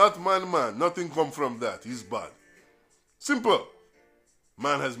 Not man. Nothing come from that. He's bad. Simple.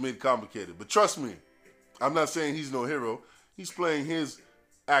 Man has made complicated. But trust me, I'm not saying he's no hero. He's playing his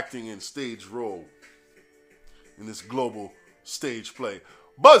acting and stage role in this global stage play.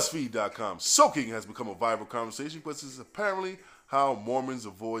 BuzzFeed.com. Soaking has become a viral conversation, but it's apparently how Mormons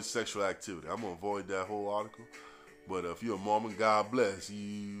avoid sexual activity. I'm going to avoid that whole article. But if you're a Mormon, God bless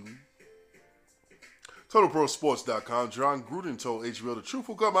you. TotalProSports.com. John Gruden told HBO the truth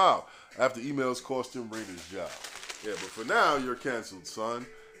will come out after emails cost him Raiders' job. Yeah, but for now, you're canceled, son.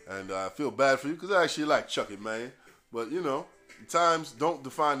 And I feel bad for you because I actually like Chucky, man. But, times don't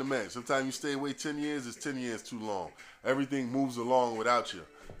define the man. Sometimes you stay away 10 years, it's 10 years too long. Everything moves along without you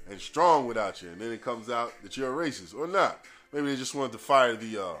and strong without you. And then it comes out that you're a racist or not. Maybe they just wanted to fire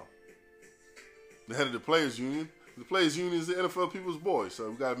the head of the Players Union. The Players Union is the NFL people's boy, so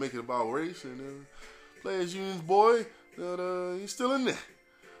we got to make it about race. And Players Union's boy, he's still in there.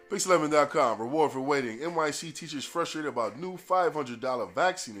 Pix11.com. Reward for waiting. NYC teachers frustrated about new $500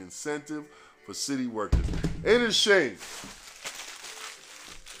 vaccine incentive for city workers. Ain't it a shame?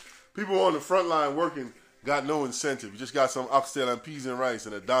 People on the front line working got no incentive. You just got some oxtail and peas and rice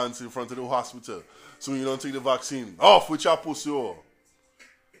and a dance in front of the hospital. So when you don't take the vaccine, off with your pussy oil.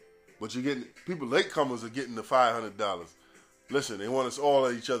 But you're getting, people latecomers are getting the $500. Listen, they want us all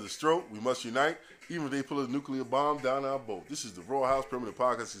at each other's throat. We must unite. even if they pull a nuclear bomb down our boat. This is the Raw House Permanent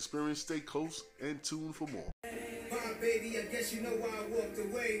Podcast Experience. Stay close and tuned for more. My baby, I guess you know why I walked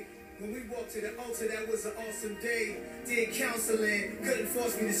away. When we walked to the altar, that was an awesome day. Did counseling, couldn't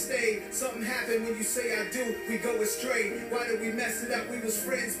force me to stay. Something happened when you say I do, we go astray. Why did we mess it up? We was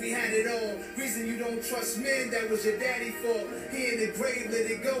friends, we had it all. Reason you don't trust men, that was your daddy fault. He in the grave, let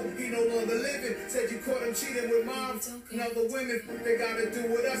it go, he no longer living. Said you caught him cheating with mom and other women. They gotta do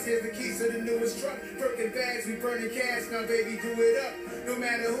with us, here's the keys to the newest truck. Birkin bags, we burning cash, now baby do it up. No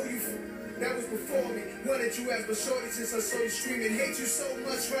matter who you that was before me. Wanted you as but shorty since I saw you screaming. Hate you so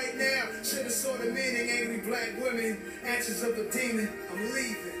much right now. Should've saw the meaning. Angry black women, actions of a demon. I'm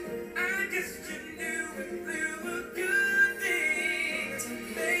leaving. I guess you knew it through a good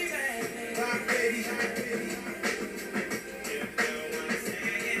thing, baby. Bye, baby. Bye, baby. You know what I'm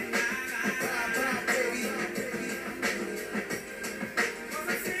saying? Bye, bye, baby. What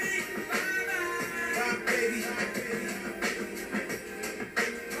I'm saying? Bye, bye. Bye, baby.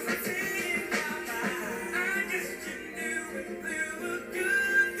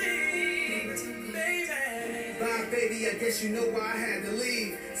 Baby, I guess you know why I had to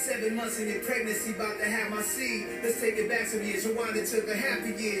leave. 7 months in your pregnancy, about to have my seed. Let's take it back some years, rewind it to the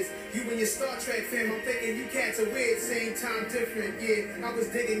happy years. You and your Star Trek fam, I'm thinking you cats are weird, same time different, yeah. I was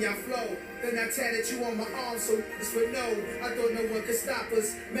digging your flow, then I tatted you on my arm, so it's for no. I thought no one could stop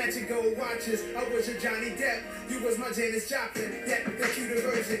us. Matching gold watches, I was your Johnny Depp. You was my Janis Joplin, yet the cuter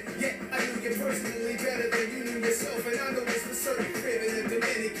version. Yet I knew you personally better than you knew yourself. And I know it's for certain crib in the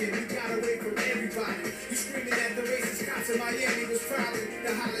Dominican. You got away from everybody. You screaming at the racist cops in Miami was probably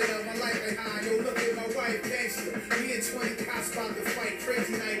the highlight of my life. Like, yo, look at my wife, gangster. Me and 20 cops about to fight.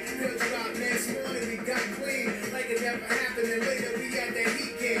 Crazy night, built you out next morning. We got clean like it never happened. And later we at that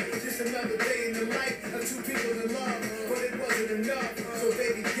heat game. Just another day in the life of two people in love. But it wasn't enough. So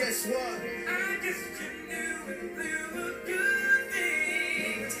baby, guess what? I guess you knew it through a good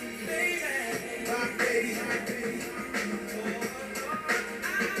thing, baby. Bye, baby. Bye, baby.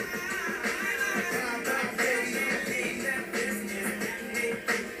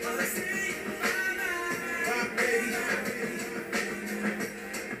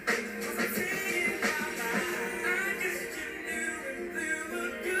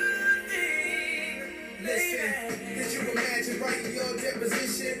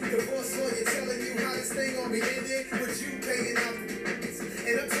 Divorce lawyer telling you how this thing gonna be ended, but you paying up.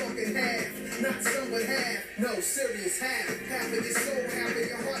 And I'm talking half, not some but half. No, serious half. Half of your soul, half of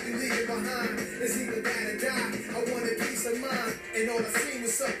your heart you leaving behind. It's either that or die. I wanted peace of mind, and all I seen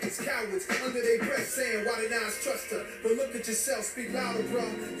was suckers, cowards under their breath saying, why did I trust her? But look at yourself, speak louder, bro.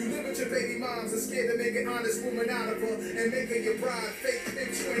 You live with your baby moms and scared to make an honest woman out of her and make her your bride. Fake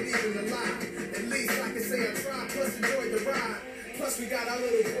bitch, you ain't even alive. At least I can say I tried, plus enjoyed the ride. Plus we got our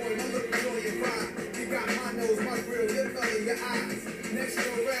little boy, my little joy and pride. You got my nose, my grill, your color, your eyes. Next go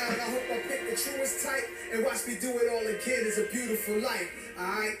round, I hope I pick the truest type and watch me do it all again. It's a beautiful life.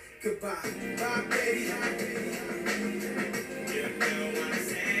 Alright, goodbye. Bye, baby. Bye, baby.